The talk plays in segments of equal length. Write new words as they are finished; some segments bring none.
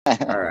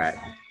All right.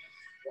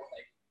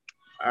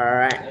 All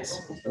right.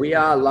 We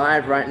are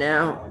live right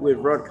now with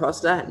Rod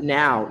Costa.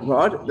 Now,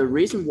 Rod, the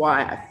reason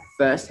why I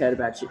first heard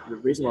about you, the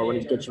reason why I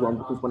wanted to get you on,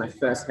 because when I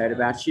first heard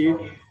about you,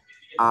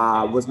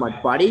 was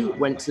my buddy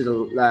went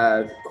to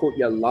caught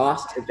your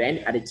last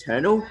event at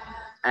Eternal,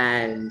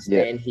 and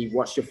Yeah, then he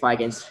watched your fight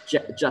against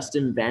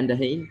Justin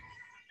Vanderheen.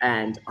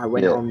 And I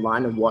went yeah.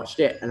 online and watched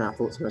it, and I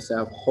thought to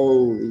myself,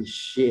 "Holy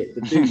shit,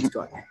 the dude's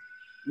got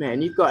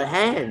man, you've got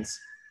hands."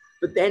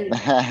 But then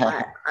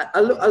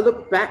I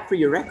look back for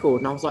your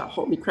record and I was like,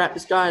 holy crap,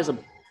 this guy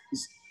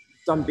he's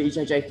done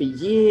BJJ for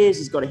years.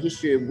 He's got a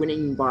history of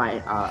winning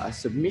by a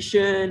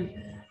submission.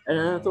 And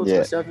I thought to Yeah.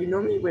 myself, you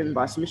normally win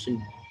by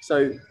submission.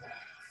 So,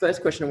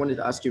 first question I wanted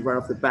to ask you right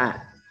off the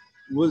bat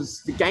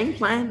was the game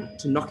plan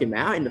to knock him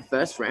out in the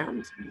first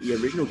round, the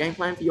original game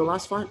plan for your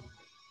last fight?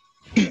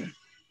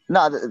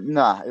 No,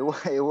 no,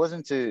 it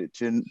wasn't to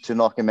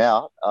knock him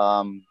out.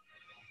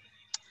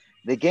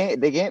 The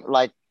game,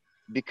 like,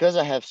 because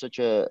I have such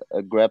a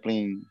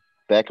grappling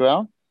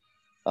background.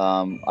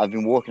 I've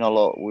been working a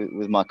lot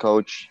with my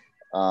coach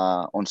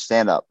on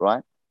stand up,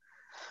 right?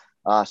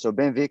 So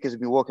Ben Vick has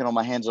been working on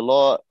my hands a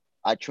lot.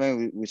 I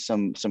train with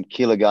some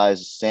killer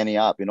guys standing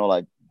up,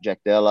 like Jack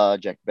Della,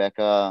 Jack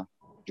Becker,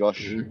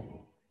 Josh,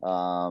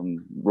 Mm-hmm.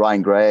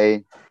 Ryan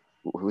Gray,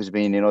 who's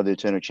been the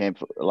eternal champ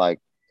like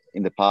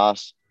in the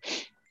past.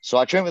 So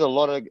I train with a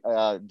lot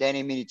of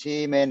Danny Mini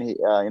T, man. He,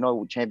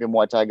 champion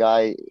Muay Thai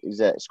guy. Is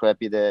that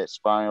Scrappy there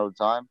sparring all the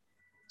time.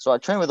 So I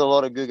train with a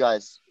lot of good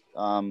guys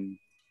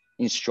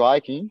in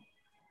striking.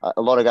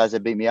 A lot of guys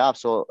that beat me up.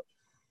 So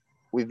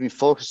we've been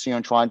focusing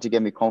on trying to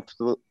get me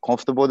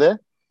comfortable there,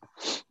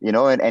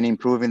 and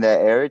improving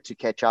that area to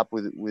catch up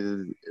with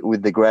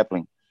the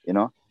grappling,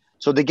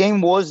 So the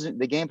game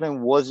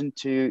plan wasn't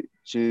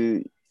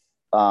to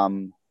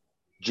um,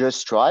 just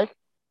strike,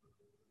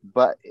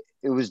 but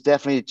it was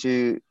definitely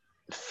to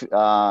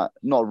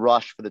not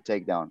rush for the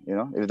takedown,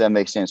 if that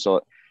makes sense.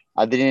 So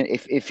I didn't,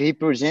 if he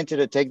presented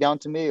a takedown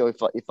to me, or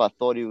if I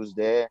thought he was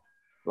there,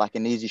 like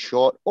an easy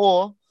shot,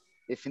 or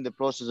if in the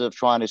process of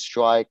trying to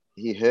strike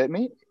he hurt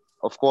me,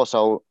 of course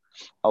I'll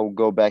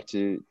go back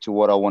to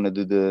what I want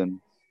to do,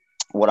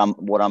 what I'm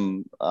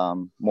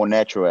more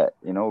natural at,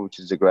 which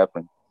is the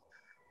grappling.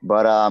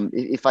 But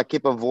if I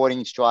keep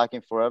avoiding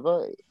striking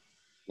forever,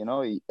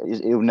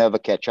 it'll never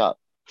catch up.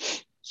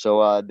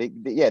 So the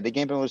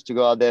game plan was to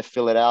go out there,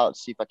 fill it out,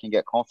 see if I can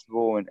get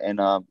comfortable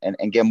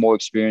and get more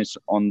experience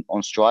on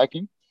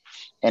striking,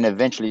 and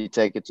eventually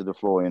take it to the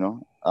floor.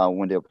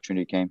 When the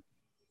opportunity came.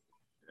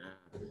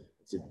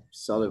 It's a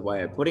solid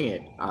way of putting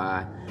it.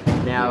 Yeah,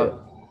 Now,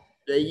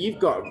 you've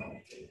got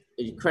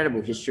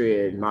incredible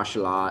history in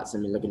martial arts. I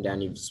mean, looking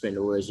down, you've spent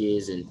all those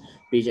years in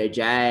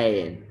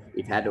BJJ and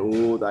you've had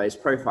all those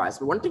profiles.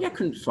 But one thing I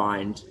couldn't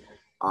find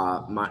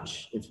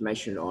much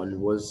information on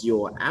was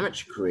your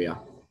amateur career.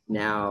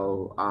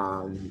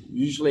 Now,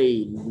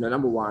 usually the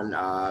number one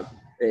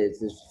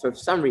is for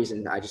some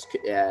reason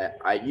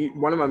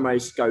one of my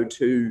most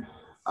go-to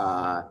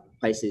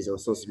places or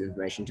sources of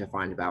information to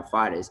find about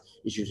fighters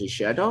is usually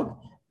Sherdog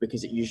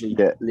because it usually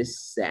yeah,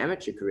 lists the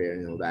amateur career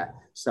and all that.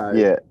 So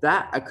yeah,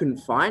 that I couldn't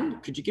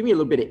find. Could you give me a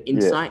little bit of yeah,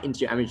 insight into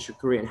your amateur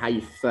career and how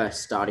you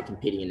first started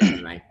competing in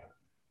MMA?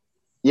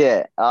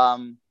 yeah.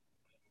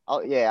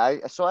 Yeah. I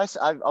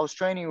was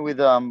training with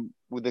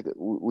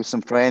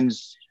some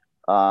friends,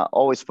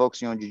 always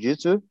focusing on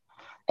jiu-jitsu,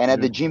 and at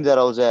the Mm-hmm. gym that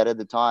I was at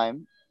the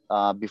time,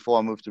 before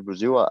I moved to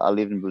Brazil, I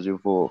lived in Brazil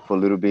for a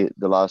little bit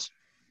the last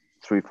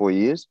 3-4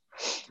 years.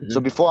 So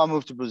Mm-hmm. before I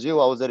moved to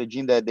Brazil, I was at a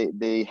gym that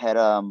they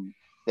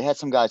had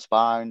some guys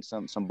sparring,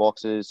 some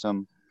boxers,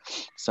 some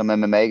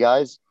MMA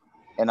guys,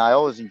 and I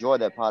always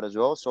enjoyed that part as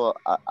well. So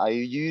I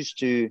used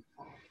to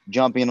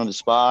jump in on the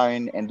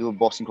sparring and do a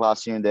boxing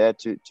class here and there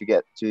to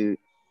get to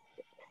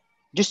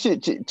just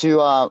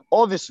to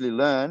obviously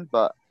learn.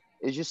 But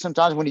it's just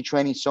sometimes when you're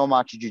training so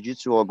much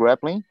jiu-jitsu or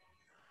grappling,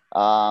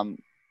 um,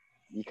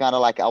 you kind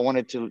of like, I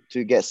wanted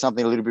to get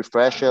something a little bit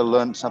fresher,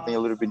 learn something a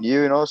little bit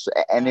new, So,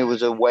 and it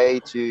was a way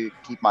to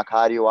keep my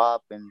cardio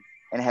up and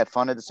have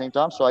fun at the same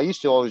time. So I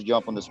used to always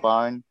jump on the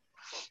sparring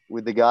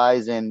with the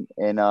guys, and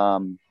then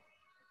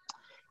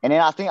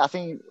I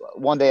think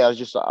one day I was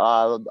just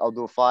I'll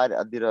do a fight.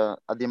 I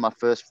did my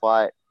first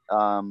fight.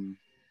 I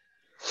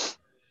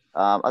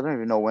don't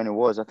even know when it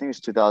was. I think it's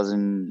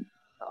 2000.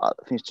 I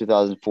think it's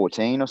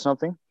 2014 or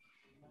something.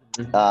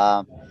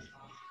 Um,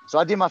 so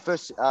I did my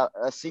first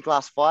C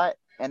class fight,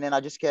 and then I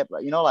just kept,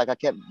 like, I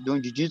kept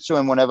doing jiu-jitsu,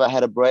 and whenever I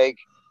had a break,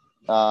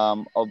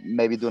 I'll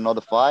maybe do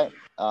another fight.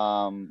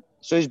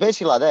 So it's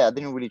basically like that. I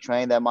didn't really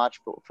train that much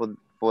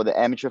for the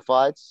amateur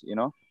fights,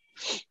 and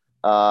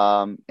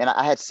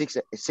I had six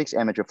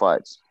amateur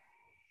fights.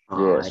 Yeah.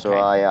 Oh, So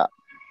okay. I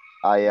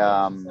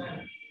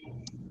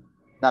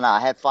no, I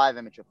had five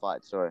amateur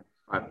fights. Sorry.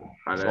 Five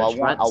So I edge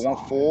won I fights. won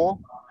four.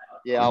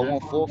 Yeah, I won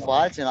four Mm-hmm.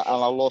 fights, and I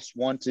lost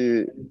one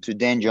to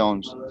Dan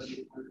Jones.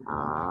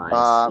 Ah, I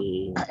Uh,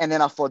 see. and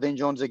then I fought Dan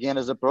Jones again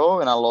as a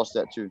pro, and I lost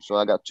that too. So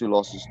I got 2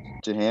 losses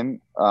to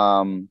him.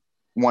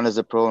 One as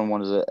a pro and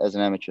one as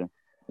an amateur.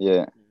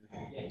 Yeah.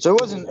 So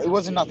it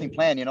wasn't nothing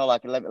planned,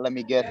 like let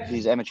me get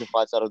these amateur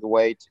fights out of the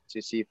way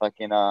to see if I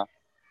can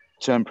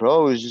turn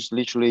pro. It was just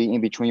literally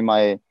in between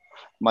my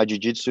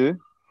jiu-jitsu.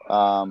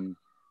 Um,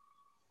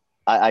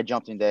 I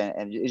jumped in there,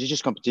 and it's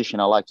just competition.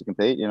 I like to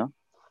compete, and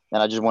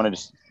I just wanted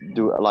to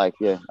do I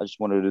just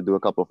wanted to do a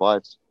couple of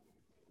fights.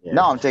 Yeah.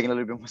 Now I'm taking it a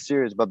little bit more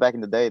serious, but back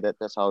in the day,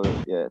 that's how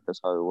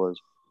it was.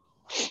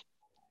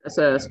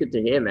 That's good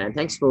to hear, man.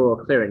 Thanks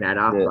for clearing that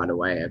up. Yeah, By the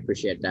way, I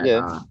appreciate that.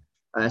 yeah,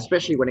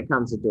 Especially when it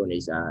comes to doing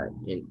these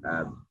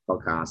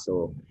podcasts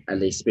or at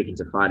least speaking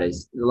to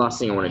fighters. The last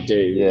thing I want to do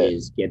yeah,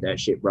 is get that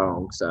shit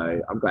wrong.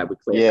 So I'm glad we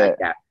cleared yeah, that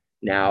gap.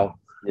 Now,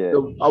 yeah.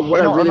 what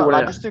And I no, really no,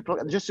 like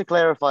want just to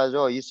clarify as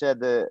well, you said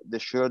the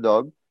sure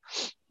dog,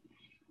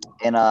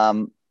 and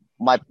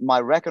my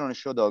record on the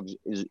sure dogs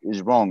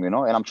is wrong, and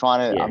yeah, I'm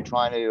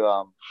trying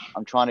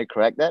to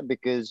correct that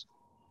because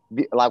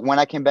like when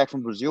I came back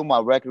from Brazil, my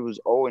record was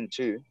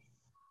 0-2.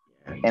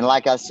 And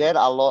like I said,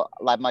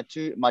 like my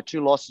two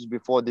losses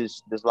before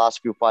this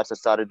last few fights I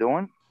started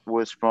doing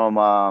was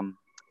from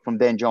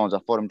Dan Jones. I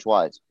fought him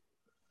twice,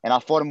 and I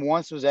fought him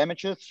once. It was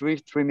amateur, 3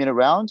 minute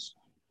rounds,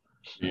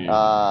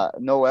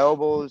 no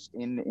elbows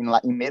in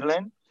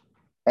Midland,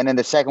 and then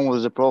the second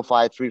was a pro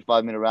fight, 3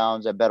 5 minute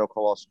rounds at Battle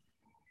Colossal.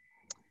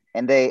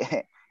 And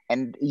they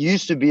and it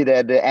used to be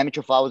that the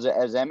amateur fight was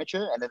as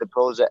amateur, and then the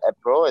pros at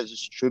pro as it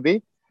should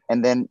be,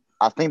 and then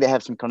I think they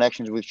have some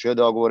connections with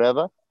Sherdog or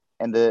whatever.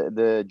 And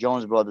the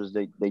Jones brothers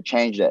they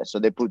changed that, so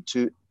they put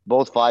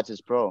both fights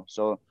as pro.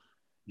 So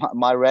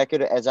my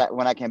record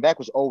when I came back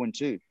was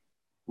 0-2,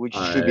 which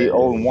should be uh,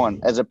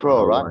 0-1 as a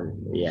pro, right?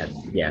 yeah,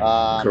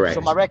 yeah, So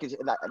correct. my record,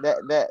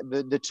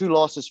 the two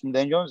losses from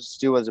Dan Jones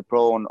still as a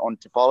pro on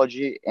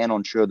Topology and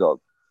on Sherdog,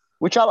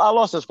 which I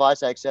lost those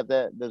fights. I accept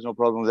that. There's no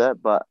problem with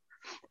that. But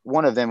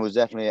one of them was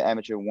definitely an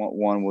amateur.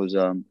 One was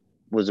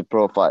a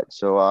pro fight.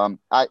 So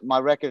my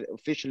record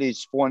officially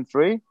is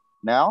 4-3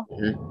 now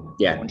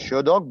Yeah, on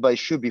Sherdog, but it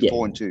should be yeah,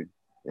 4-2. Just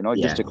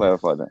yeah. to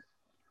clarify that.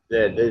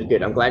 That's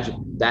good. I'm glad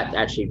that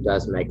actually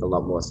does make a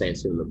lot more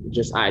sense.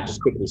 I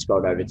just quickly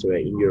scrolled over to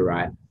it, and you're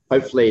right.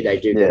 Hopefully, they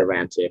do get Yeah,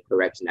 around to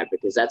correcting that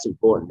because that's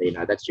important.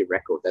 That's your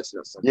record. That's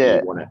not something you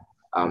yeah, want to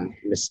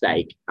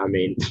mistake. I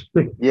mean,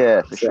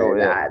 yeah, for so sure.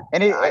 Yeah, that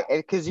and it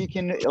because you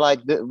can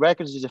like the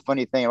records is a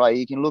funny thing, right?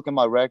 You can look at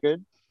my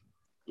record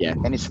yeah,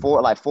 and it's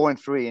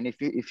 4-3, and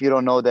if you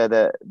don't know that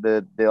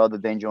the other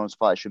Dan Jones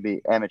fight should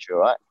be amateur,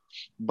 right?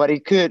 But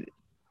it could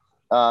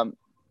um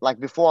like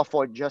before I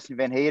fought Justin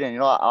Van Hayden,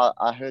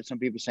 I heard some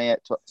people saying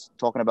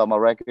talking about my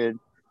record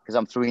because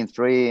I'm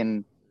 3-3,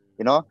 and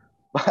you know,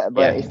 but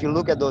yeah, if you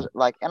look at those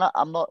and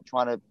I'm not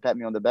trying to pat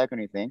me on the back or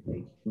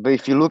anything, but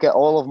if you look at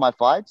all of my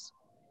fights,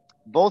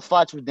 both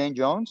fights with Dan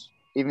Jones,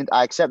 even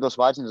I accept those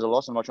fights and there's a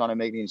loss. I'm not trying to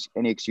make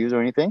any excuse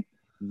or anything.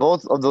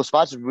 Both of those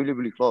fights are really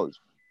really close.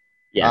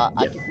 yeah,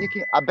 yeah,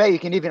 I bet you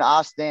can even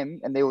ask them,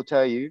 and they will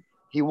tell you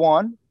he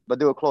won, but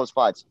they were close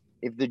fights.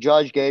 If the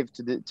judge gave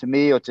to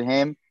me or to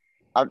him,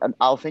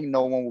 I'll think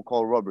no one will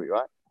call robbery,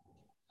 right?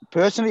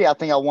 Personally, I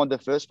think I won the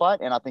first fight,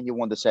 and I think he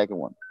won the second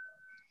one.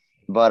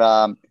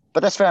 But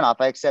that's fair enough.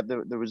 I accept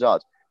the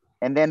results.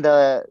 And then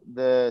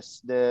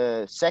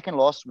the second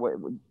loss,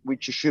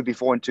 which should be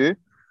 4-2,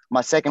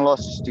 my second loss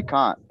is to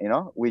Kant,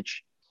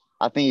 which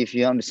I think if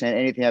you understand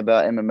anything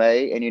about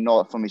MMA and you're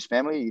not from his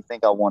family, you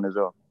think I won as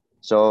well.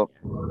 So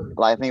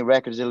I think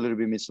records are a little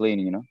bit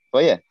misleading.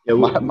 But yeah, yeah.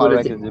 my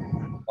records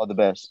are the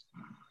best.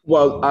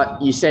 Well,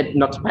 you said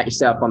not to pat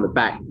yourself on the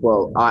back.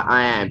 Well,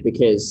 I am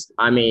because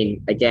I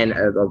mean, again,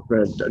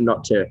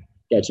 not to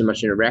get too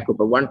much in a record,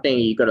 but one thing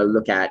you got to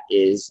look at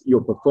is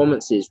your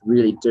performances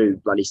really do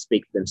bloody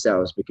speak for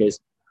themselves. Because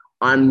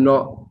I'm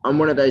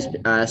one of those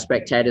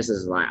spectators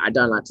that's like I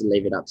don't like to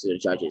leave it up to the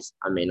judges.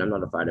 I mean, I'm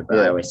not a fighter, but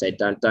I Yeah, always say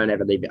don't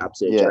ever leave it up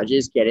to the yeah,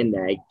 judges. Get in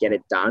there, get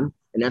it done,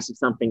 and that's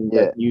something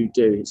that yeah, you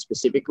do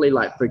specifically.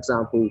 Like for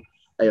example,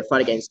 a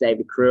fight against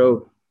David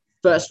Krill.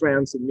 First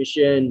round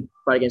submission,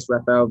 fight against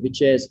Rafael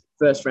Viches.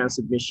 First round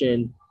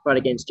submission, fight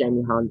against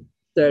Jamie Hunt.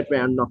 Third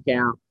round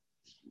knockout.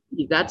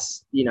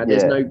 That's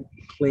there's yeah, no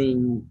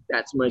clean.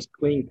 That's the most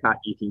clean cut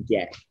you can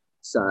get.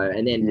 So,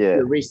 and then yeah,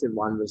 the recent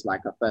one was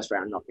like a first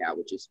round knockout,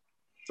 which is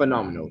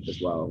phenomenal as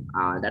well.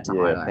 That's a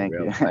yeah. highlight Thank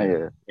you. reel. So,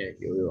 Yeah, yeah,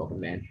 you're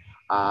welcome, man.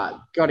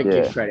 Got to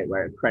give yeah, credit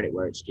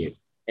where it's due.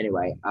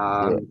 Anyway,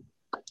 yeah,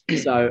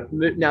 so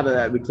now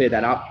that we cleared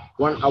that up,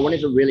 I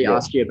wanted to really yeah.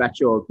 ask you about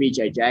your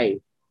BJJ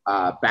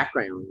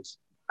background.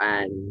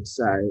 And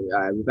so,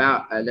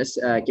 let's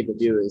give the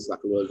viewers like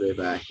a little bit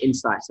of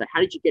insight. So,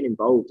 how did you get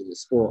involved in the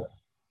sport?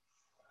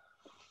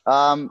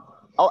 Um,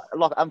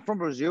 look, I'm from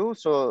Brazil,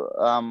 so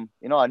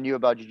I knew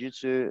about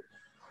jiu-jitsu.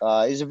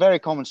 It's a very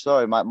common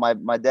story.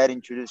 My dad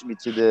introduced me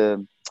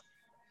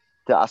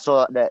I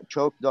saw that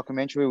Choke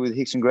documentary with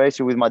Hickson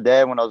Gracie with my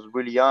dad when I was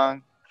really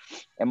young,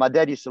 and my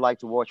dad used to like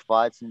to watch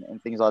fights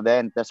and things like that,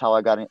 and that's how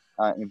I got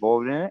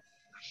involved in it.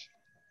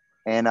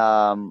 And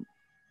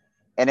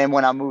and then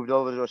when I moved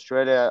over to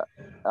Australia,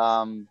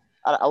 I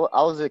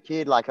was a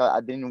kid, like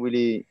I didn't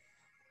really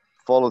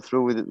follow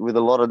through with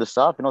a lot of the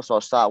stuff, so I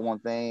start one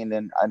thing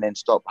and then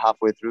stop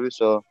halfway through.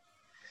 So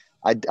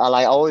I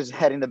like always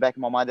had in the back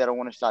of my mind that I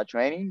want to start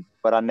training,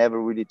 but I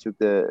never really took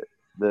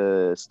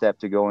the step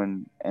to go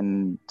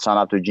and sign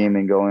up to a gym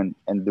and go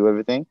and do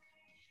everything.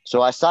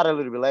 So I started a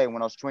little bit late.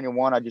 When I was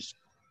 21, I just,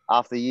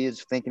 after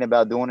years thinking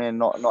about doing it and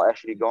not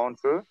actually going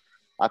through,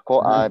 I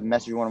Mhm.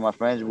 messaged one of my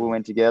friends. We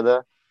went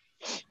together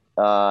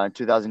in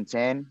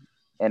 2010,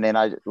 and then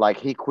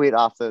he quit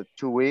after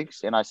 2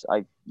 weeks, and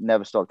I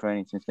never stopped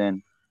training since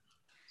then.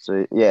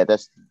 So yeah,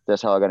 that's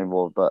how I got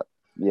involved. But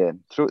yeah,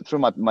 through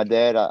my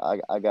dad,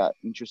 I got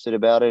interested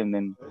about it, and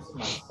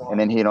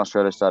then here in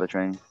Australia started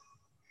training.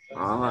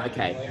 Oh,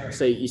 okay.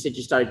 So you said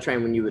you started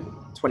training when you were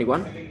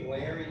 21?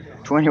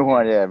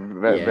 21, yeah,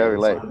 very, Yeah. very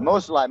late.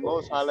 Most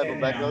high level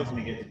black belts,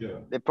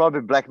 they're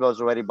probably black belts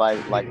already by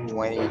like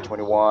 20,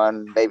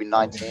 21, maybe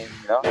 19.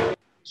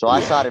 So I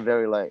Yeah. started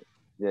very late.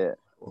 Yeah,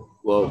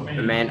 Well,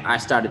 man, I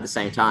started at the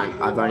same time.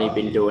 I've only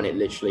been doing it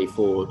literally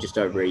for just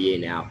over a year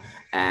now,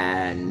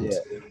 and yeah,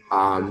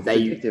 it's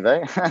they addictive,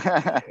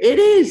 eh? it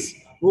is.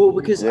 Well,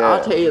 because I'll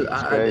Yeah, tell you,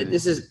 it's crazy.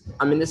 this is,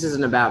 I mean, this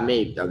isn't about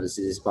me.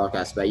 Obviously, this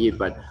podcast is about you,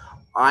 but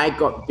I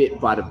got bit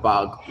by the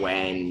bug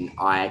when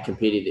I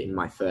competed in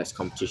my first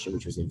competition,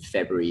 which was in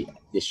February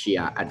this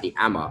year at the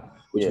AMA,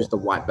 which Yeah, was the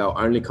white belt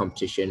only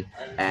competition.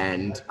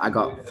 And I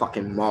got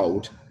fucking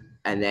mauled.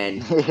 And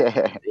then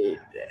yeah, it,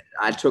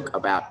 I took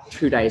about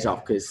 2 days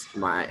off because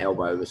my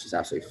elbow was just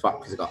absolutely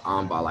fucked because I got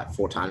armbar like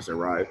 4 times in a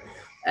row.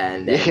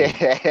 And then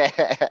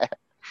yeah,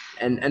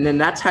 and then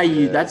yeah, that's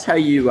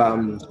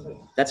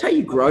how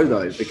you grow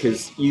though,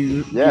 because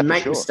you yeah, for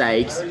make sure.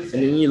 mistakes and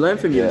then you learn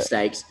from your Yeah,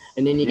 mistakes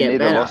and then you you get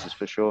need the better. losses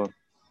for sure.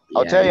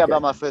 I'll Yeah, tell you you got,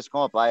 about my first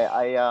comp.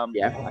 I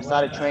yeah.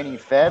 started training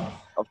Feb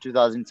of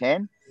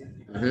 2010,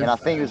 and I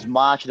think it Hmm. was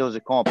March there was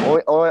a comp,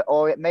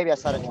 or maybe I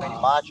started training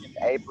March and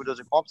April there was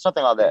a comp,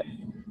 something like that.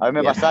 I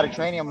remember I Yeah. started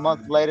training a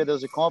month later there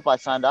was a comp. I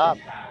signed up,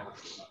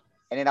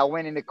 and then I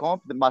went in the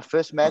comp. My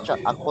first match,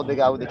 I caught the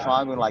guy with the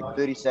triangle in like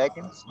 30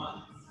 seconds.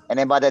 And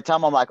then by that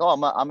time, I'm like, oh,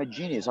 I'm a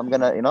genius. I'm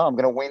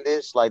gonna win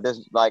this. Like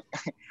this, like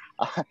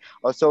I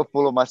was so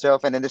full of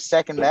myself. And then the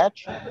second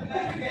match,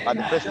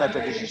 the first match,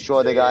 I just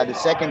destroyed the guy. The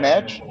second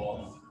match,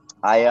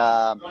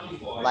 I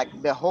like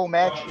the whole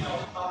match.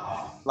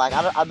 Like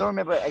I don't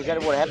remember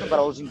exactly what happened, but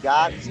I was in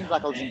guard. It seems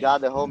like I was in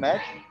guard the whole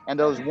match, and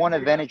there was one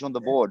advantage on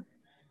the board.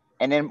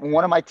 And then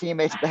one of my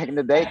teammates back in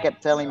the day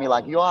kept telling me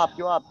like, you're up,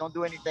 don't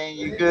do anything,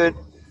 you good.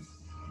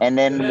 And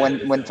then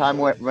when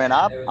time ran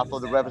up, I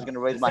thought the ref was gonna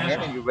raise my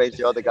hand, and he raised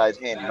the other guy's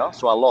hand.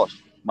 So I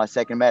lost my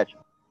second match,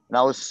 and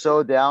I was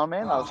so down,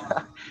 man. I was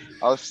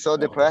I was so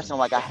depressed. I'm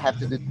like, I have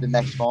to do the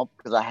next comp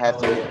because I have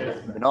to,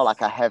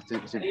 like I have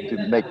to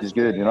make this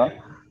good.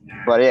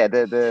 But yeah,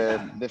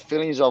 the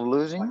feelings of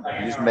losing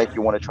just make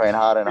you want to train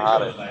harder and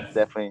harder. It's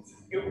definitely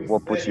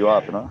what puts you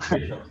up.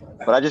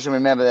 But I just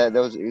remember that it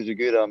was a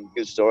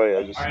good story. I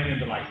was just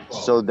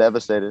so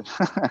devastated.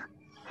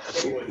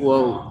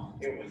 Well,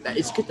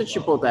 it's good that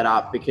you brought that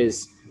up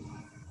because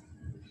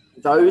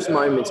those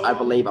moments I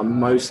believe are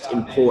most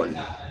important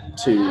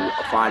to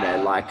a fighter.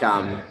 Like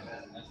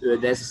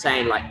there's a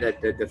saying like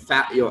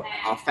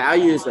our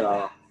failures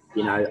are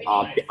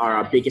are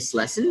our biggest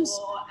lessons,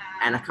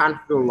 and I kind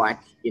of feel like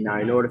in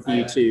order for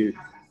you to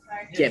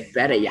get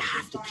better, you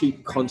have to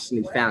keep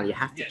constantly failing. You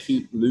have to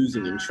keep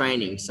losing in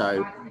training.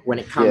 So when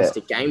it comes Yeah,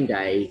 to game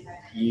day,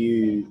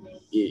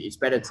 it's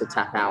better to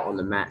tap out on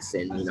the mats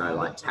than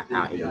like tap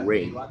out in the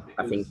ring.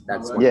 I think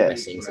that's one of the yeah.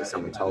 best things that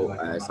someone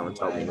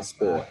told me in the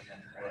sport.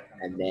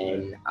 And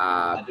then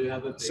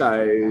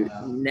so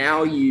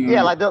now Yeah,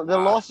 you like the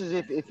losses,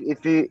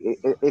 if you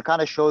it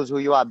kind of shows who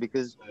you are,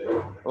 because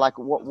like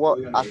what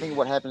I think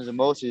what happens the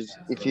most is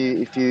if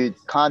you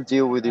can't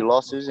deal with your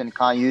losses and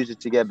can't use it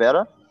to get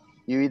better,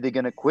 you're either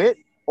gonna quit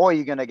or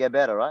you're gonna get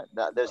better, right?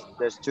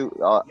 There's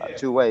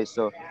two ways.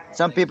 So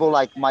some people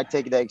like might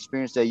take that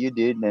experience that you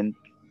did, and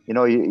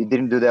you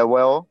didn't do that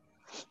well,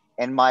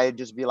 and might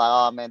just be like,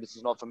 oh man, this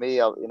is not for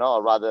me. I'd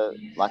rather,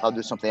 like, I'll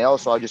do something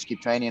else, or I'll just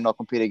keep training and not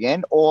compete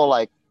again, or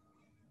like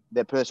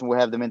that person will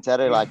have the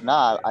mentality like,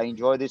 nah, I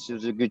enjoy this. It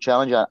was a good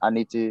challenge. I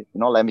need to,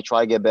 let me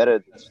try to get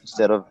better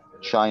instead of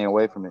shying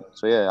away from it.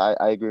 So yeah,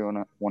 I agree on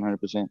that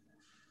 100%.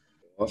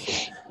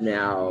 awesome.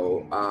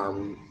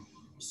 Now,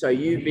 so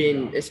you've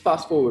been. Let's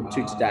fast forward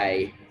to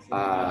today.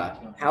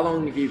 How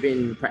long have you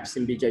been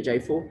practicing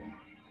BJJ for?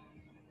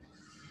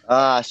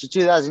 So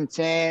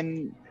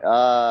 2010,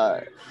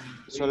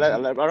 so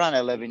around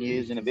 11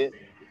 years and a bit.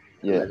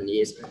 Yeah. 11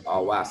 years.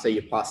 Oh wow! So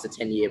you passed the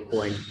 10-year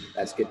point.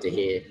 That's good to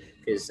hear.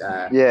 Because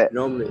Yeah.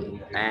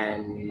 normally,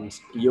 and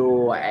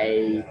you're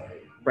a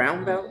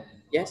brown belt.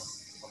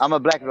 Yes. I'm a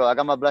black belt. I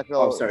got my black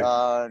Oh, belt. sorry.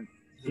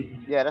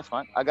 Yeah, that's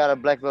fine. I got a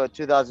black belt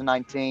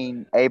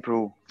 2019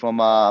 April from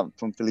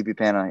Felipe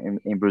Pena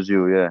in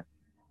Brazil. Yeah.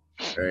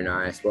 Very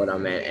nice. Well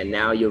done, man. And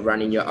now you're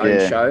running your own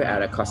Yeah. show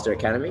at a Costa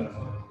Academy.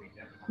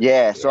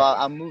 Yeah. So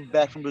I moved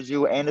back from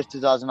Brazil end of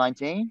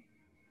 2019.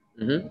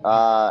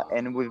 Mm-hmm.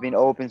 And we've been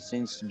open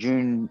since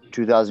June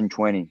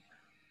 2020.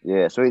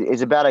 Yeah, so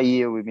it's about a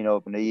year we've been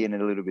open, a year and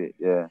a little bit.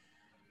 Yeah.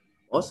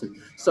 Awesome.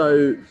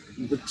 So,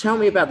 tell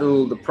me about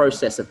the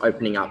process of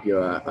opening up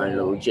your own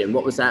little gym.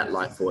 What was that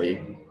like for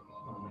you?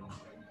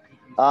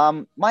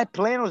 My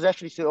plan was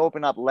actually to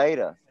open up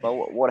later, but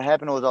what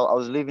happened was I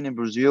was living in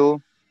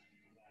Brazil,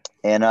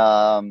 and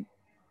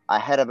I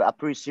had a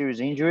pretty serious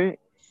injury,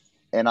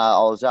 and I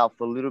was out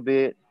for a little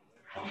bit,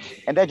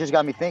 and that just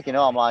got me thinking.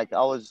 I'm like,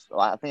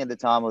 I think at the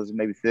time I was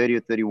maybe 30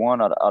 or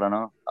 31. I don't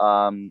know.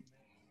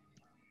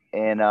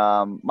 And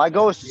my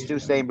goal is to still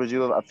stay in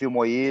Brazil a few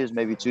more years,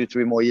 maybe 2,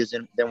 3 more years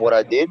than what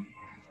I did.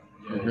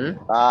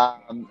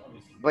 Mm-hmm.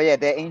 But yeah,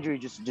 that injury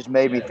just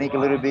made me think a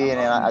little bit,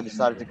 and I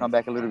decided to come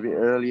back a little bit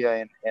earlier,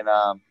 and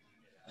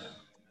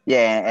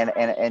yeah,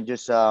 and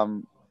just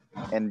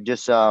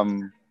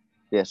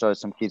yeah. Sorry,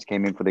 some kids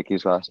came in for the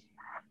kids class,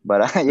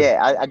 but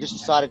yeah, I just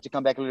decided to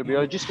come back a little bit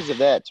early just because of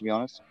that. To be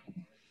honest,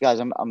 guys,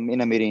 I'm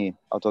in a meeting.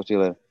 I'll talk to you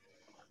later.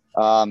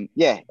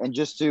 Yeah, and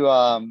just to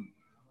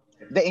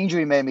the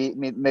injury made me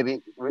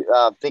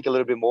think a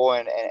little bit more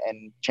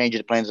and change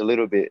the plans a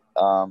little bit.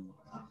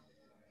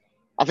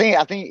 I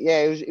think yeah,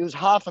 it was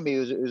hard for me.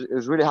 It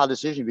was really hard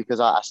decision because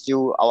I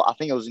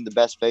think I was in the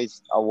best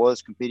phase I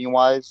was competing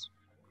wise.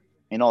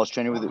 I was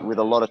training with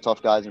a lot of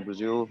tough guys in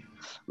Brazil,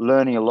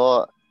 learning a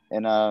lot,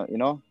 and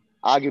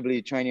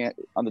arguably training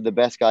under the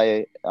best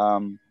guy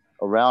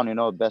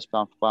around. Best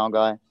pound for pound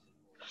guy,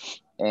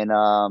 and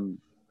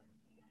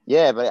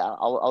yeah, but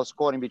I was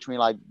caught in between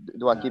like,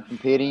 do I keep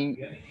competing,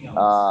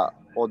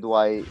 or do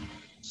I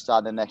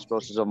start the next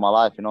process of my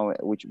life?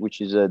 Which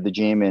is the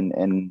gym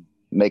and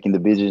making the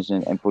business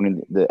and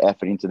putting the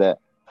effort into that,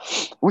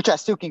 which I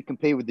still can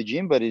compete with the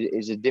gym, but it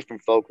is a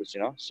different focus.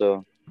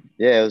 So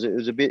yeah, it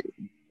was a bit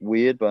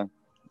weird, but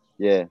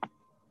yeah,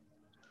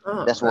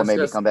 Oh, that's what made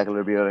me come back a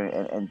little bit early,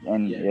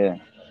 and yeah,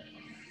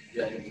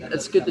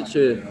 it's good that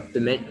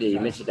you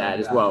mentioned that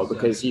as well,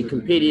 because you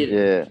competed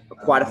yeah,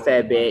 quite a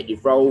fair bit.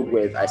 You've rolled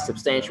with a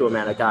substantial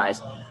amount of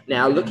guys.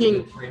 Now,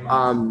 looking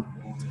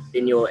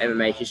in your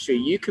MMA history,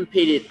 you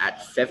competed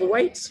at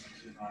featherweight.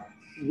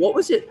 What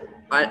was it?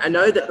 I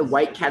know that the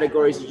weight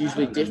categories are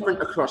usually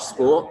different across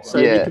sport. So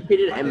you yeah,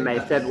 competed at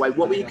MMA featherweight.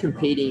 What were you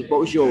competing?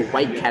 What was your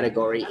weight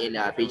category in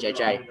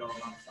BJJ?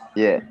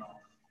 yeah.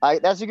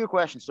 That's a good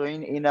question. So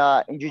in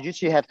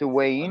jiu-jitsu, you have to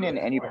weigh in,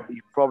 and you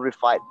probably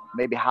fight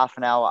maybe half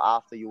an hour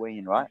after you weigh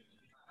in, right?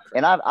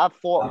 And I've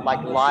fought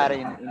like lighter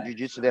in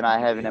jiu-jitsu than I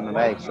have in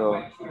MMA.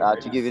 So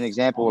to give you an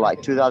example,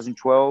 like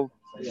 2012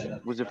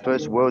 was the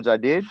first worlds I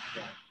did,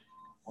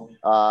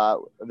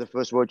 the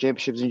first world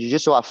championships in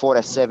jiu-jitsu. I fought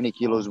at 70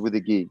 kilos with a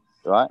gi,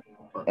 right?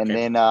 And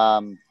Okay. then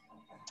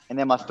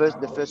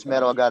the first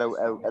medal I got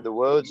at the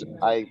worlds,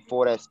 I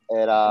fought at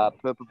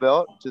purple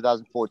belt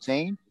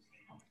 2014.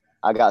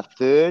 I got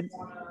third,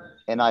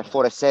 and I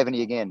fought at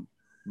 70 again.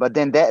 But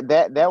then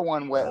that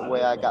one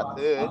where I got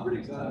third,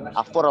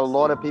 I fought a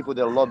lot of people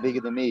that are a lot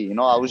bigger than me.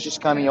 I was just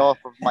coming off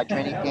of my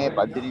training camp.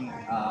 I didn't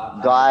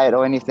diet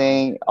or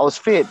anything. I was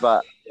fit,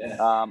 but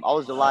I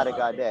was the lighter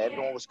guy there.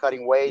 Everyone was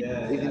cutting weight,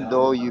 even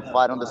though you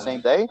fight on the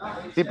same day.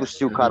 People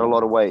still cut a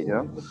lot of weight.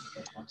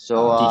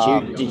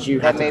 So Did you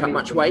that have to made cut me.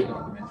 much weight?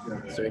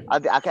 Sorry. I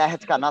had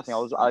to cut nothing. I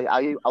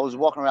was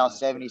walking around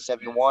 70,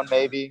 71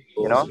 maybe.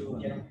 Awesome.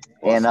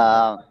 And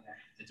Awesome.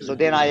 so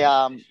then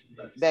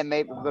then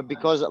maybe, but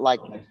because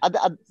like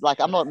like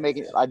I'm not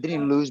making, I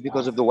didn't lose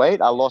because of the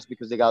weight. I lost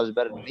because the guy was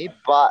better than me,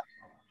 but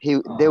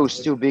they were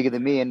still bigger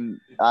than me and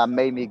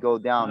made me go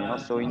down.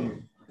 So in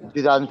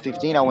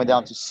 2015 I went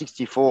down to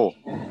 64.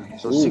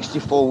 So Ooh.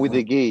 64 with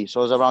the gi.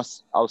 So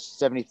I was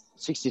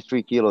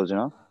 63 kilos.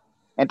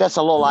 And that's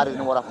a lot lighter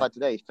than what I fight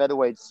today.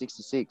 Featherweight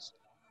 66.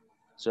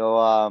 So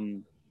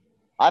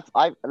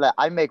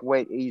I make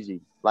weight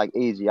easy, like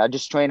easy. I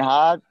just train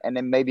hard, and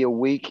then maybe a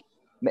week,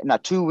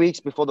 not 2 weeks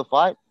before the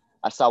fight,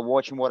 I start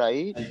watching what I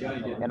eat,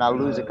 and I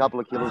lose a couple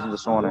of kilos in the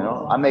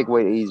sauna. I make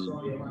weight easy,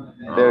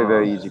 very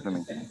very easy for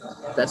me.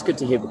 That's good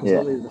to hear, because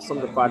Yeah, normally some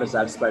of the fighters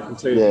I've spoken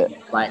yeah, to,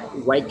 like,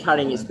 weight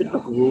cutting is a bit of a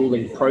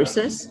grueling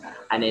process,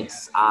 and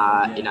it's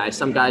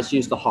some guys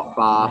use the hot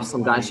bath,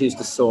 some guys use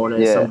the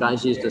saunas, some yeah,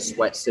 guys use the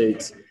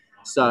sweatsuits.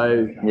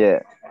 So yeah.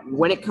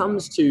 when it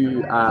comes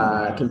to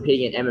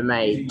competing in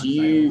MMA,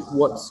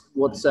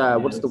 what's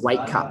the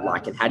weight cut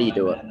like, and how do you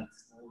do it?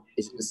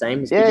 Is it the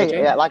same as Yeah,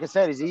 BJJ? yeah. Like I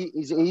said, it's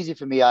easy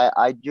for me.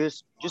 I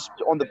just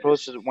on the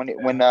process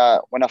when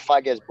a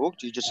fight gets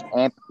booked, you just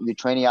amp your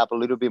training up a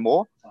little bit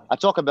more. I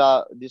talk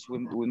about this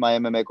with my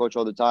MMA coach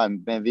all the time,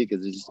 Ben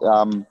Vickers. Is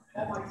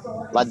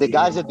like the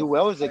guys that do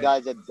well is the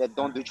guys that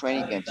don't do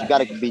training camps. You got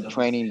to be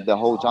training the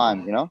whole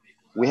time.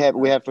 We have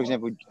for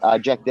example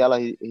Jack Della.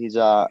 He's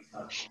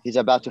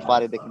about to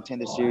fight at the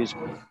Contender Series,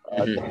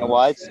 Dana Mm-hmm.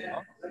 White's.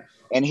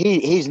 And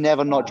he's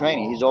never not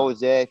training. He's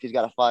always there if he's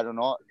got a fight or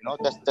not.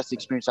 That's the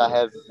experience I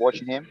have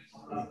watching him.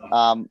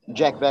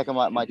 Jack Becker,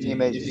 my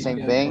teammate, is the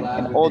same thing.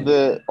 And all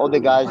the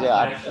guys that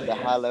are at the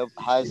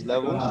highest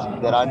levels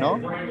that I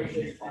know,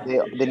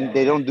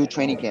 they don't do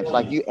training camps.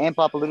 Like you amp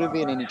up a little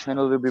bit and you train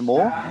a little bit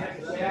more,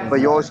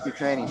 but you always keep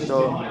training.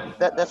 So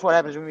that's what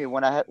happens with me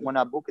when I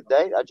book a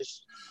date. I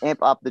just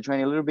amp up the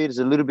training a little bit. It's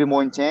a little bit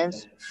more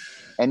intense,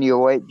 and your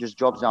weight just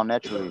drops down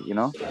naturally.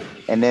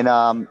 And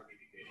then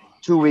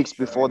 2 weeks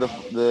before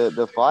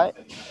the fight,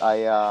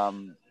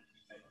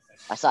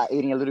 I I start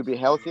eating a little bit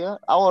healthier.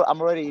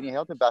 I'm already eating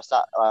healthy, but I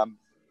start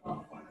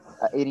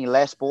eating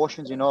less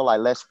portions, like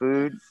less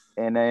food,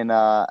 and then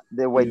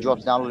the weight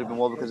drops down a little bit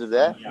more because of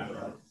that.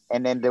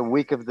 And then the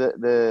week of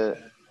the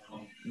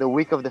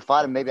week of the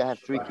fight, maybe I have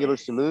 3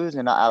 kilos to lose,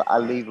 and I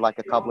leave like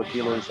a couple of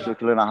kilos to a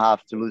kilo and a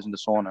half to lose in the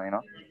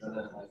sauna.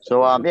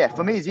 So yeah,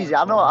 for me it's easy.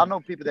 I know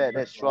people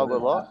that struggle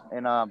a lot,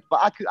 and but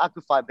I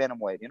could fight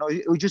bantamweight.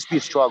 It would just be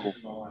a struggle,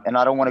 and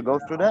I don't want to go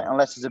through that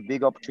unless it's a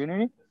big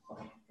opportunity.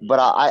 But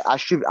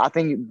I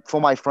think for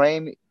my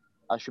frame,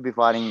 I should be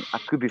fighting. I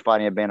could be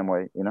fighting a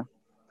bantamweight.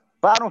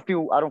 But I don't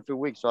feel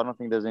weak, so I don't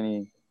think there's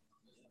any.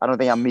 I don't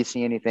think I'm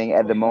missing anything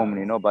at the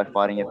moment. By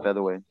fighting a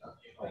featherweight,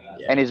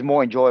 and it's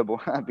more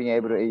enjoyable being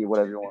able to eat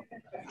whatever you want.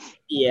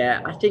 Yeah,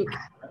 I think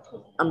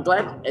I'm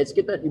glad it's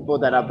good that you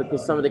brought that up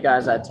because some of the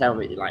guys that tell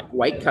me like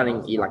weight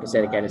cutting, like I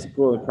said again, it's a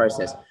grueling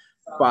process.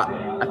 But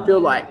I feel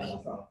like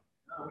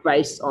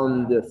based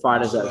on the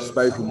fighters I've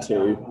spoken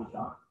to,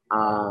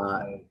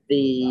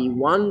 the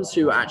ones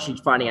who are actually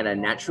fighting at a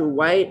natural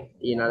weight,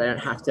 they don't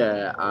have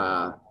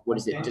to,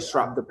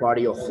 disrupt the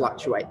body or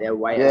fluctuate their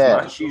weight as Yeah,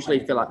 much.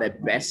 Usually feel like they're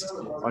best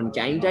on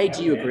game day.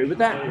 Do you agree with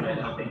that?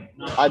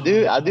 I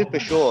do for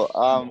sure.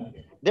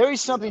 There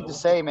is something to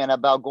say, man,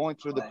 about going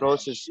through the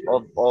process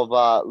of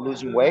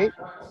losing weight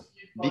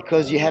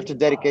because you have to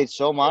dedicate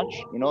so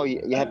much.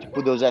 You have to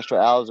put those extra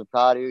hours of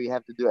cardio. You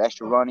have to do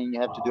extra running.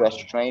 You have to do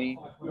extra training.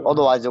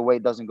 Otherwise, the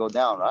weight doesn't go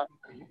down, right?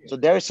 So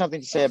there is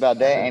something to say about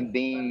that, and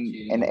being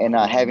and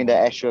having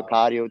that extra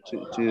cardio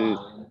to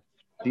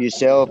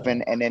yourself,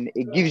 and then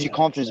it gives you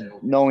confidence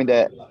knowing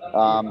that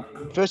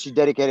first you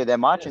dedicated that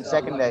much, and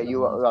second that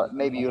you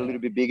maybe you're a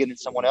little bit bigger than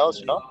someone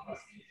else.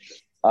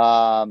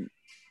 Um,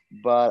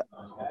 but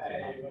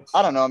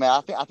I don't know, man.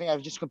 I think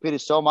I've just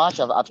competed so much.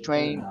 I've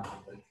trained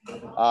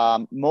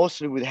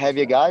mostly with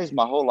heavier guys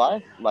my whole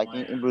life. Like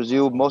in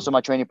Brazil, most of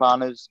my training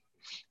partners,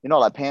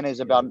 like Pena is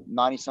about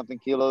 90 something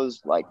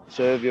kilos. Like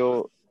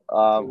Servio,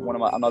 one of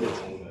my another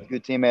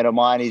good teammate of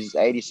mine is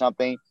 80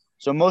 something.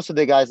 So most of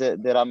the guys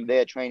that I'm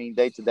there training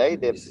day to day,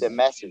 they're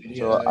massive.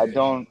 So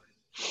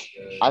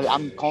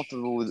I'm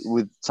comfortable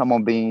with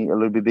someone being a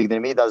little bit bigger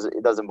than me. It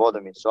doesn't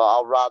bother me. So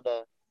I'll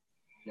rather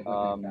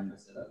um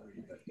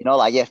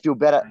like yeah, feel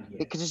better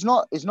because it's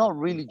not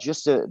really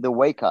just the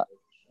weight cut,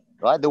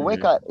 right? The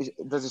weight cut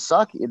does it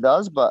suck? It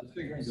does, but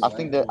I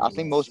think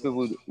most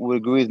people would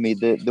agree with me.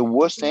 The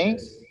worst thing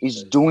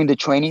is doing the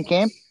training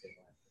camp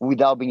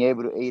without being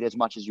able to eat as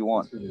much as you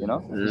want.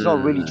 It's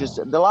not really just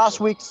the last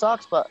week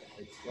sucks, but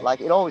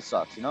like it always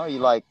sucks. You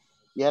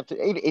have to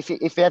if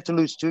you have to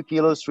lose 2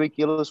 kilos, 3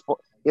 kilos,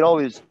 it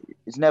always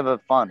it's never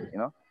fun.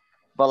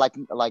 But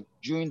like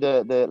during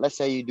the let's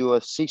say you do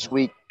a 6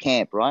 week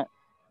camp, right?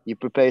 You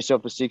prepare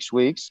yourself for 6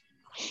 weeks.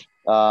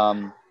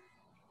 Um,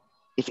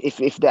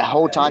 if that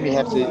whole time you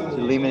have to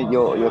limit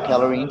your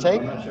calorie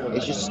intake,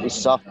 it's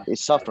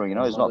suffering.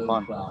 It's not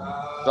fun.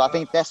 So I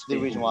think that's the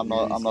reason why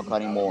I'm not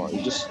cutting more.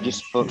 It's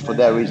just for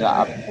that reason.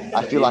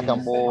 I feel like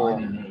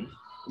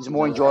it's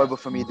more enjoyable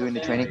for me doing the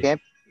training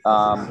camp,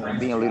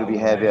 being a little bit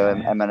heavier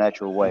and my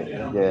natural weight.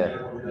 Yeah.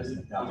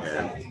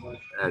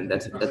 And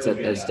that's Does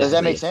that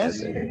definitely make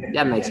sense?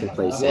 that makes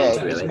complete Yeah, sense,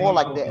 it's really. more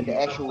like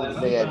the actual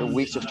the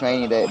weeks of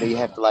training that you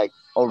have to like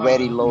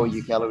already lower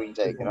your calorie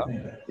intake.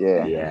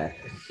 Yeah. Yeah.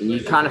 And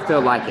you kind of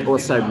feel like it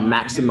also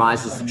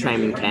maximizes the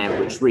training camp,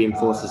 which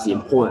reinforces the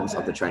importance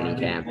of the training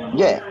camp.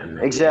 Yeah,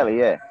 Yeah. exactly.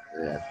 Yeah.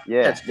 Yeah.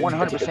 Yeah. That's a good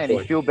 100%. You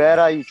point. feel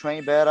better, you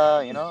train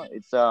better,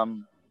 it's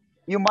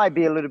you might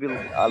be a little bit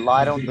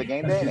lighter on the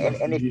game day,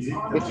 and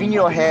if in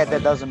your head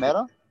that doesn't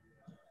matter,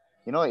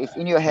 if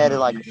in your head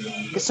like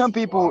because some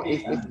people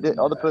if the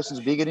other person's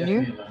bigger than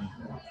you,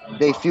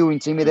 they feel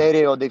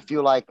intimidated or they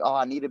feel like, oh,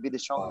 I need to be the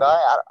strong guy.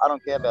 I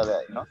don't care about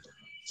that.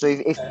 So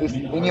if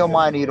in your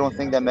mind you don't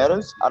think that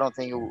matters, I don't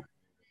think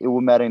it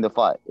will matter in the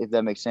fight, if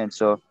that makes sense.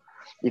 So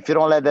if you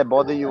don't let that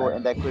bother you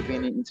and that creep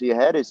into your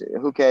head, is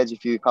who cares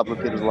if you're a couple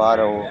of kilos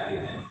lighter or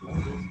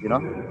you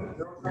know?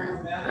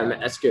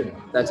 That's good.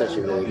 That's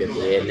actually really good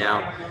to hear.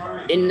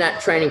 Now, in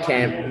that training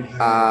camp,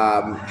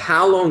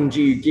 how long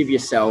do you give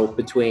yourself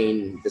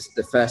between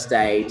the first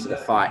day to the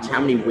fight? How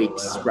many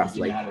weeks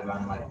roughly?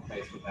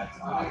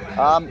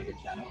 Um,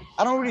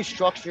 I don't really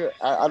structure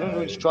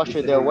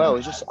it that well.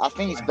 It's just I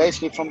think it's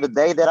basically from the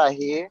day that I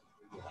hear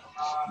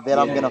that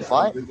I'm gonna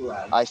fight,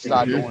 I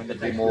start going a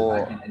bit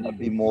more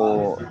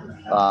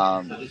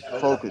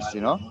focused.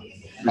 And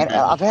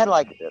I've had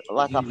like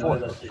I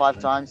fought 5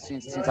 times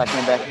since I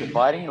came back to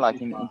fighting,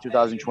 like in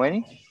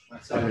 2020.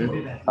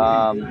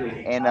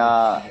 And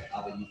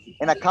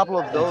a couple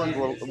of those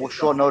were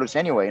short notice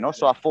anyway.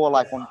 So I fought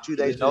like on 2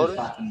 days notice,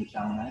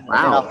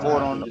 and then I Wow.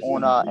 fought and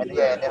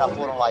then I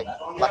fought on like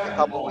a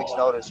couple of weeks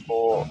notice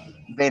for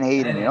Van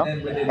Hayden.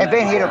 And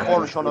Van Hayden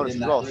fought on short notice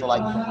as well. So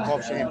like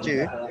props to him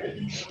too.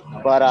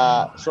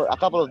 But so a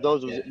couple of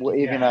those were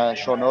even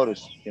short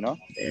notice.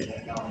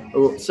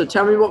 Well, so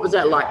tell me, what was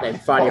that like then,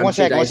 fighting on One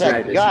two second, one days'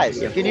 second, notice?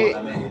 guys. Yeah. Can you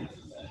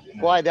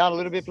quiet down a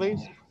little bit, please?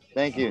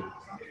 Thank you.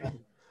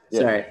 Yeah.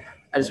 Sorry.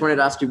 I just wanted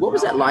to ask you, what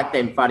was that like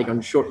then fighting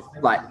on short,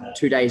 like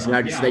 2 days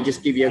notice? They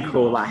just give you a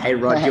call like, hey,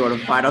 Rod, do you want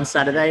to fight on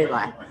Saturday?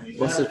 Like,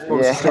 what was the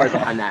story Yeah.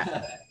 behind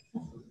that?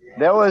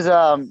 There was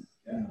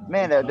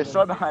man, the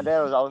story behind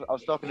that was I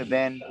was talking to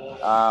Ben.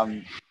 I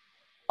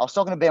was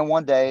talking to Ben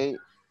one day,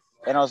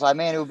 and I was like,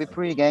 man, it would be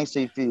pretty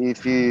gangster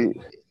if you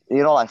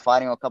like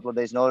fighting on a couple of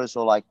days notice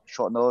or like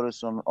short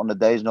notice on the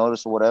day's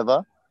notice or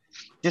whatever.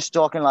 Just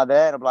talking like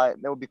that, I'm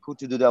like, that would be cool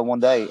to do that one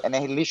day. And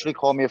then he literally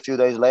called me a few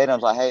days later. I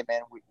was like, hey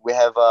man, we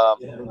have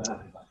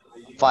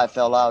fight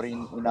fell out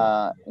in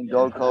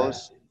Gold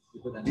Coast.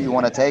 Do you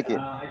want to take it?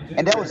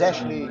 And that was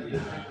actually,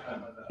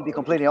 to be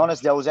completely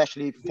honest, that was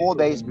actually 4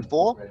 days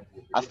before,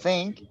 I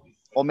think,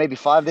 or maybe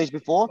 5 days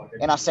before,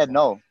 and I said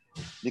no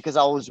because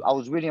I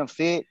was really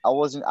unfit.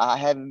 I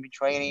haven't been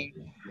training,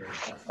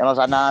 and I was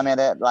like, nah, man,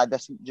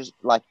 that's just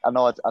like I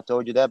know I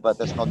told you that, but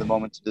that's not the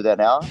moment to do that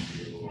now.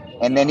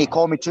 And then he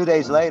called me 2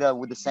 days later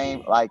with the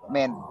same like,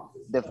 man,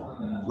 the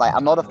like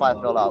another fight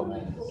fell out.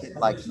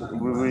 Like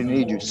we really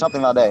need you,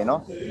 something like that, you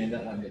know.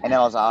 And then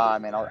I was like, ah,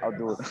 man, I'll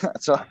do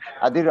it. So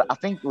I did it. I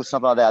think it was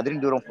something like that. I didn't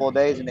do it on 4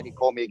 days, and then he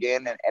called me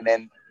again, and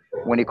then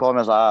when he called me,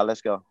 I was like, ah,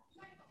 let's go.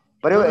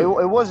 But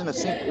it wasn't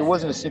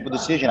a simple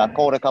decision. I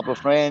called a couple of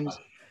friends.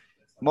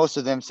 Most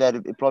of them said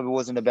it probably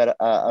wasn't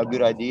a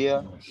good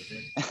idea,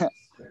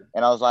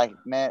 and I was like,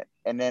 man.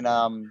 And then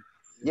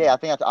yeah, I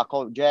think I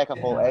called Jack. I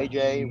called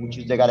AJ, which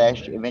is the guy that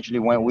actually eventually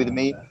went with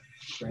me.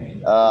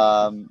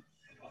 Um,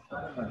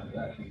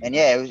 and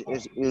yeah,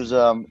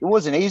 it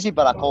wasn't easy,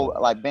 but I called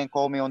like Ben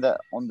called me on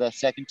the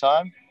second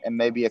time, and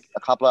maybe a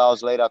couple of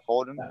hours later I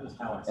called him,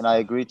 and I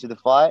agreed to the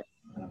fight,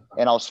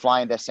 and I was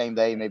flying that same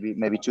day,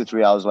 maybe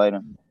 2-3 hours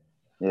later.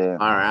 Yeah.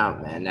 All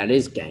right, man. That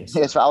is Yeah,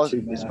 gangster. so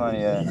it's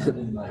funny, yeah.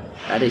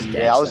 That is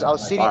Yeah, I gangster. was I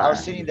was sitting All I was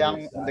right. sitting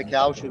down on the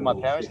couch with my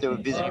parents. They were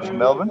visiting from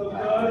Melbourne,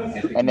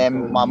 and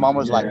then my mom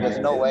was like, "There's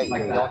no way,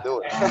 don't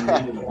do it."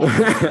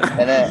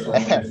 and then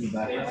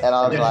and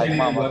I was like,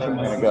 "Mom, I think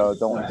I'm gonna go.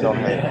 Don't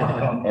hurt me."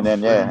 And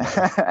then yeah,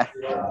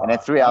 and then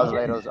 3 hours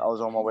later, I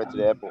was on my way to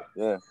the airport.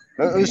 Yeah,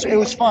 it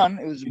was fun.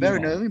 It was very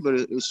nervy, but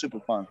it was super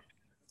fun.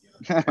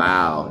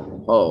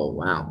 Wow. Oh,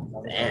 wow.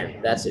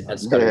 Damn, that's it.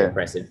 That's got to be Yeah,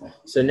 impressive.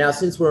 So now,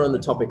 since we're on the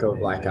topic of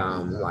like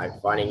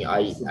fighting,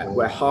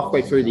 we're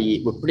halfway through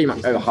we're pretty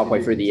much over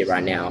halfway through the year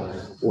right now.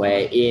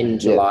 We're in yeah,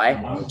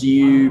 July. Do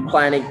you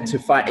planning to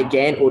fight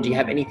again, or do you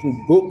have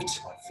anything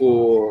booked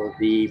for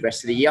the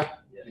rest of the year?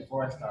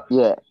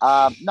 yeah.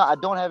 No, I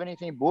don't have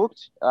anything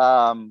booked.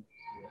 I've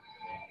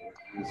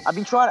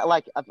been trying to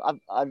like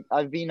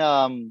I've been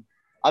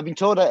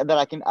told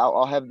that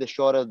I'll have the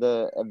shot of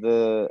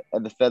the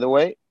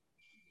featherweight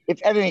if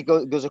everything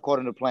goes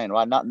according to plan,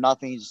 right?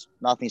 Nothing's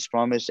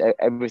promised.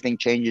 Everything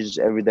changes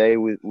every day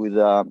with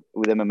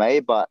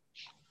MMA. But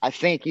I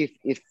think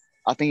if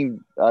I think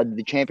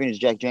the champion is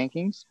Jack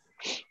Jenkins,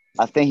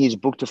 I think he's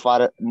booked to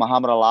fight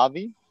Muhammad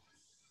Alavi,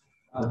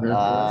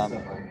 um,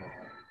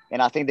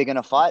 and I think they're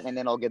gonna fight, and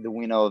then I'll get the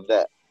winner of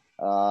that.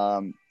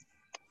 Um,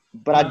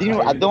 but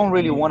I don't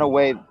really want to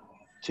wait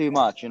too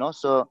much, you know.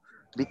 So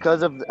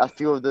because of a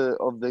few of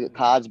the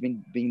cards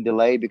being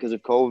delayed because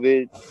of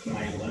COVID,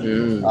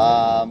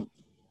 um,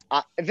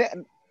 at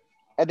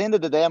the end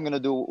of the day, I'm gonna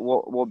do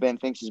what Ben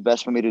thinks is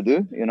best for me to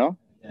do, you know.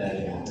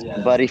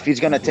 But if it's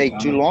gonna take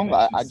too long,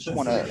 I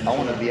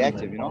wanna be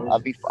active, you know.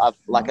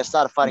 I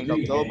started fighting in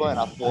October, and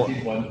I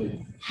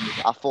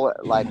fought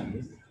like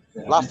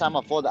last time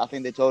I fought. I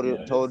think they told you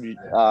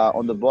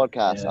on the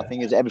broadcast. I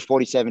think it's every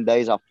 47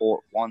 days I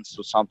fought once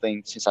or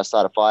something since I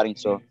started fighting.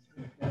 So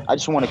I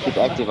just want to keep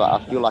active. I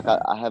feel like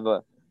I have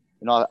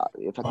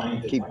if I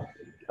keep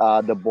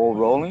the ball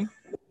rolling,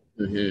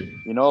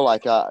 Mm-hmm.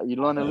 like you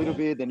learn a little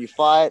bit, then you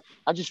fight.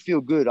 I just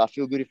feel good. I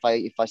feel good if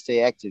I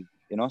stay active,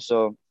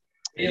 So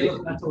d-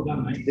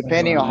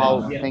 depending on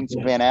how things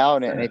plan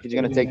out and if it's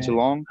gonna take too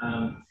long,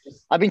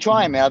 I've been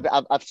trying, man.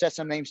 I've said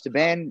some names to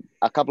Ben.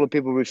 A couple of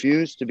people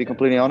refuse, to be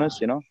completely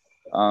honest. Um,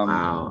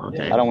 Wow.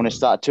 Okay. I don't want to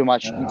start too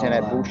much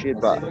internet bullshit,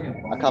 but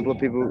a couple of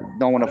people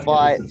don't want to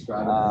fight.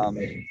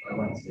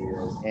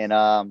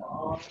 And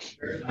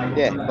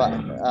yeah, but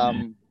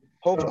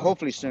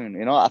hopefully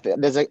soon. I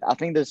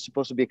think there's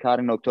supposed to be a card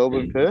in October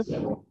in Perth.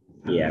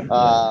 Yeah.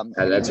 If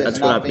there's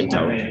That's what I've been nothing,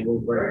 told.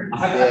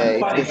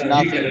 yeah, if there's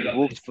nothing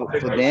booked for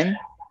then,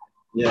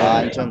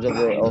 in terms of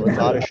a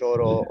title shot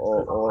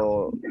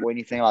or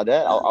anything like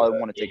that, I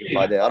want to take a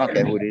fight there. I don't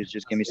care who it is,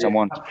 just give me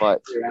someone to fight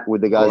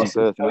with the guys in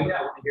Awesome. Perth.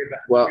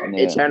 Well, And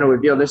it's yeah, Channel,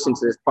 if you're listening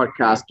to this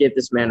podcast, give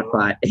this man a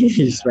fight.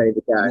 He's ready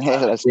to go.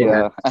 yeah, let's You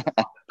know,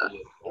 go.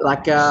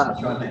 like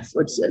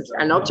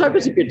and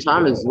October's a good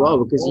time as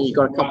well because you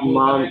got a couple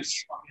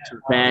months to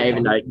prepare,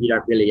 even though you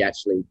don't really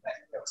actually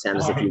sound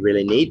as if you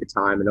really need the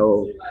time and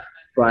all.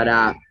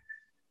 But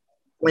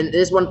when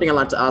there's one thing I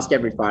like to ask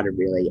every fighter,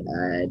 really,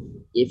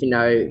 if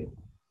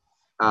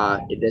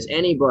if there's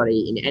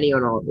anybody in any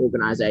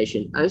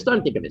organization, I just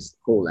don't think of it as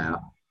a call out,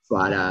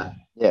 but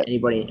Yeah,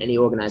 anybody, any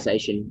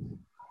organization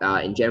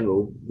in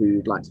general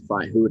who'd like to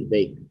fight, who would it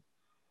be?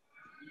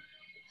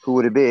 who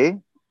would it be?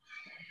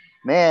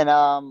 Man,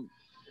 I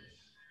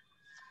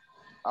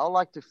would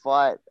like to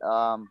fight.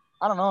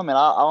 I don't know, man.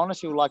 I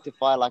honestly would like to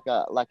fight like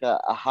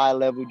a high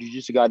level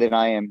jiu-jitsu guy than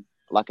I am,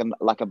 like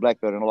a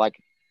black belt,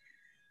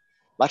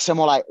 like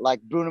someone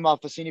like Bruno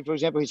Malfacini, for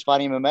example. He's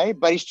fighting MMA,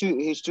 but he's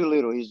too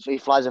little. He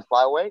flies a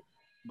flyweight,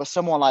 but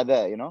someone like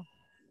that,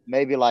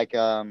 maybe like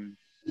Coach.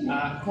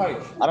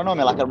 I don't know,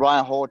 man, like a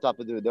Ryan Hall type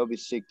of dude. They'll be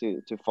sick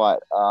to fight.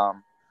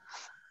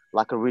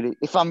 Like a really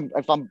if I'm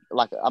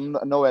like I'm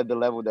nowhere at the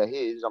level that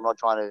he is. I'm not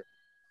trying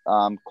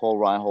to call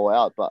Ryan Hall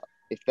out, but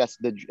if that's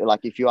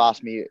like if you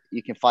ask me,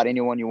 you can fight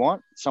anyone you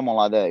want, someone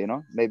like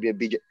that, maybe a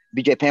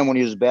BJ Penn when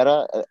he was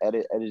better at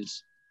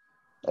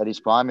his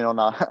prime,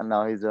 now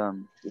he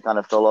kind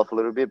of fell off a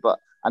little bit, but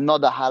I'm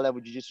not the high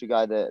level jiu-jitsu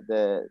guy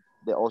that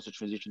also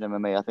transitioned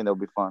MMA. I think that'll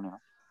be fun.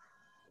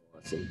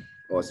 Awesome.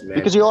 Awesome, man.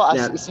 Because Now,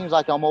 it seems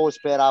like I'm always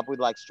paired up with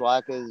like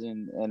strikers,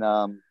 and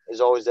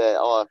there's always that,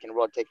 I can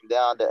take him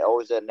down. That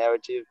always that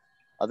narrative.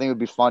 I think it would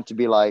be fun to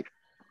be like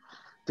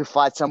to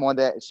fight someone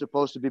that's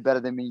supposed to be better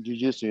than me in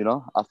jiu-jitsu.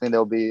 I think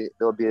there'll be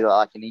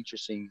like an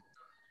interesting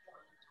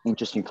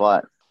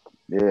fight.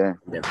 Yeah.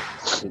 yeah,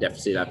 I can definitely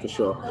see that for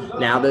sure.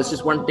 Now, there's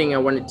just one thing I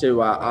wanted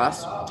to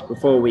ask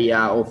before we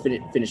all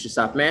finish this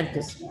up, man,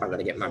 because I've got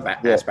to get my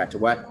ass back to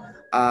work.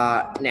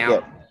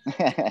 Now,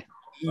 Yeah.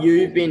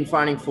 you've been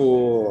fighting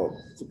for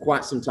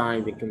quite some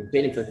time, been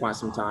competing for quite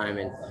some time,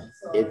 and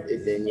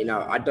then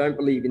I don't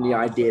believe in the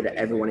idea that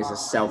everyone is a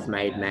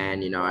self-made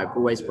man. I've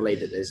always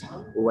believed that there's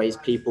always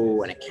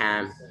people and a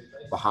camp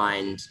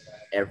behind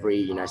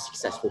every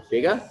successful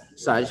figure.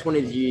 So I just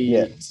wanted you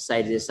Yeah. to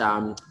say this.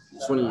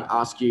 Just wanted to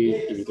ask you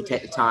if you could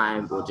take the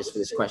time, or just for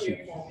this question,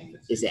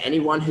 is there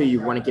anyone who you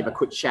want to give a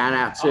quick shout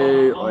out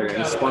to, or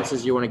any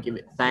sponsors you want to give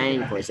it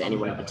thank, or is there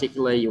anyone in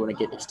particular you want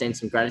to extend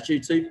some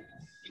gratitude to?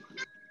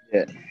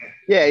 Yeah.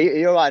 Yeah,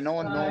 you're right. No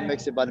one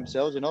makes it by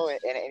themselves, And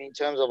in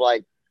terms of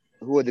like,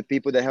 who are the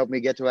people that helped me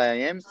get to where I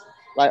am?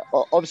 Like,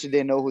 obviously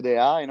they know who they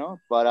are,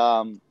 But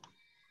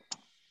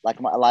like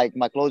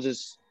my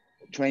closest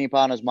training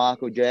partners,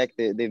 Marco, Jack,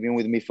 they've been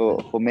with me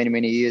for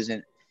many years,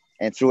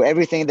 and through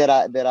everything that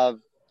I've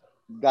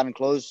gotten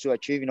close to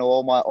achieve,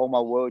 all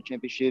my world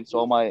championships,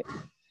 all my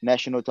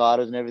national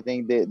titles and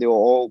everything, they were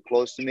all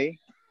close to me.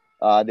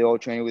 They all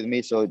training with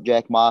me. So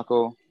Jack,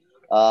 Marco,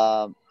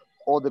 uh,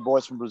 all the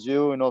boys from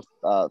Brazil,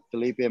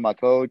 Felipe, my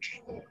coach,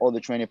 all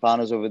the training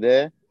partners over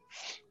there,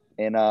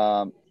 and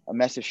a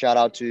massive shout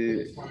out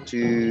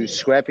to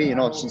Scrappy.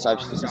 Since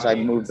I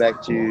moved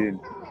back to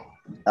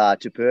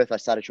Perth, I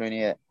started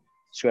training at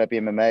Scrappy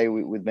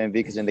MMA with Ben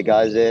Vickers and the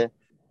guys there,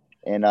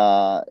 and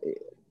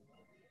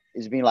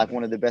it's been like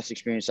one of the best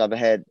experiences I've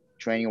had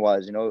training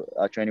wise.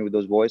 Training with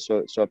those boys,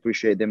 so I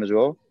appreciate them as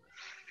well.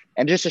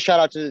 And just a shout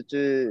out to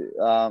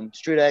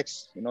Street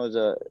X, as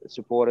a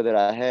supporter that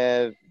I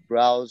have,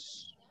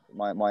 Browse,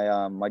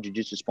 my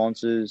jiu-jitsu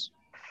sponsors.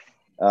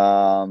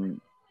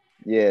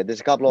 Yeah, there's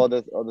a couple of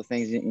other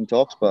things in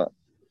talks, but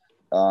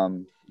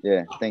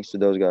yeah, thanks to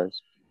those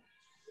guys.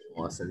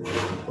 Awesome.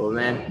 Well,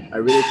 man, I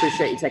really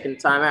appreciate you taking the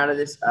time out of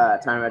your day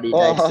to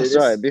Oh, do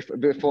sorry. this.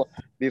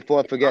 Before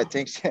I forget,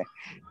 thanks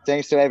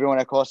to everyone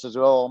at COSTA as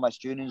well, all my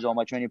students, all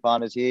my training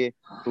partners here,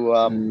 who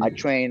I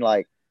train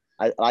like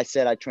I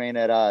said I train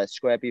at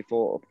Scrappy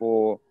for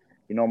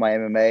my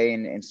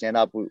MMA and stand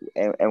up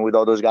and with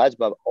all those guys,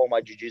 but all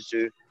my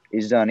jiu-jitsu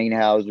is done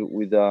in-house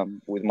with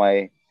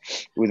my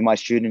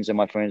students and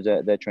my friends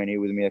that train here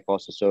with me at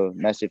COSTA. So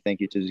massive thank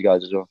you to these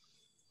guys as well.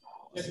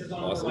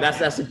 Awesome.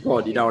 That's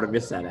important. You don't want to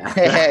miss that out.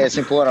 Yeah, it's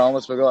important. I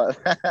almost forgot.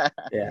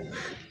 Yeah.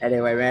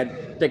 Anyway,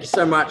 man, thank you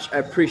so much. I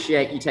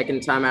appreciate you taking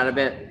the time out of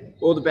it.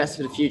 All the best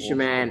for the future,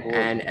 man.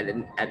 And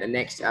at the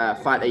next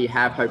fight that you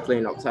have, hopefully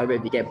in October,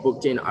 if you get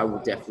booked in, I will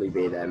definitely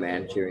be there,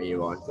 man, cheering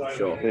you on for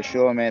sure. For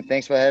sure, man.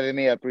 Thanks for having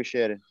me. I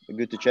appreciate it.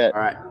 Good to chat.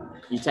 All right.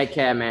 You take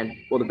care, man.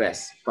 All the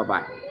best.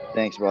 Bye-bye.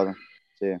 Thanks, brother.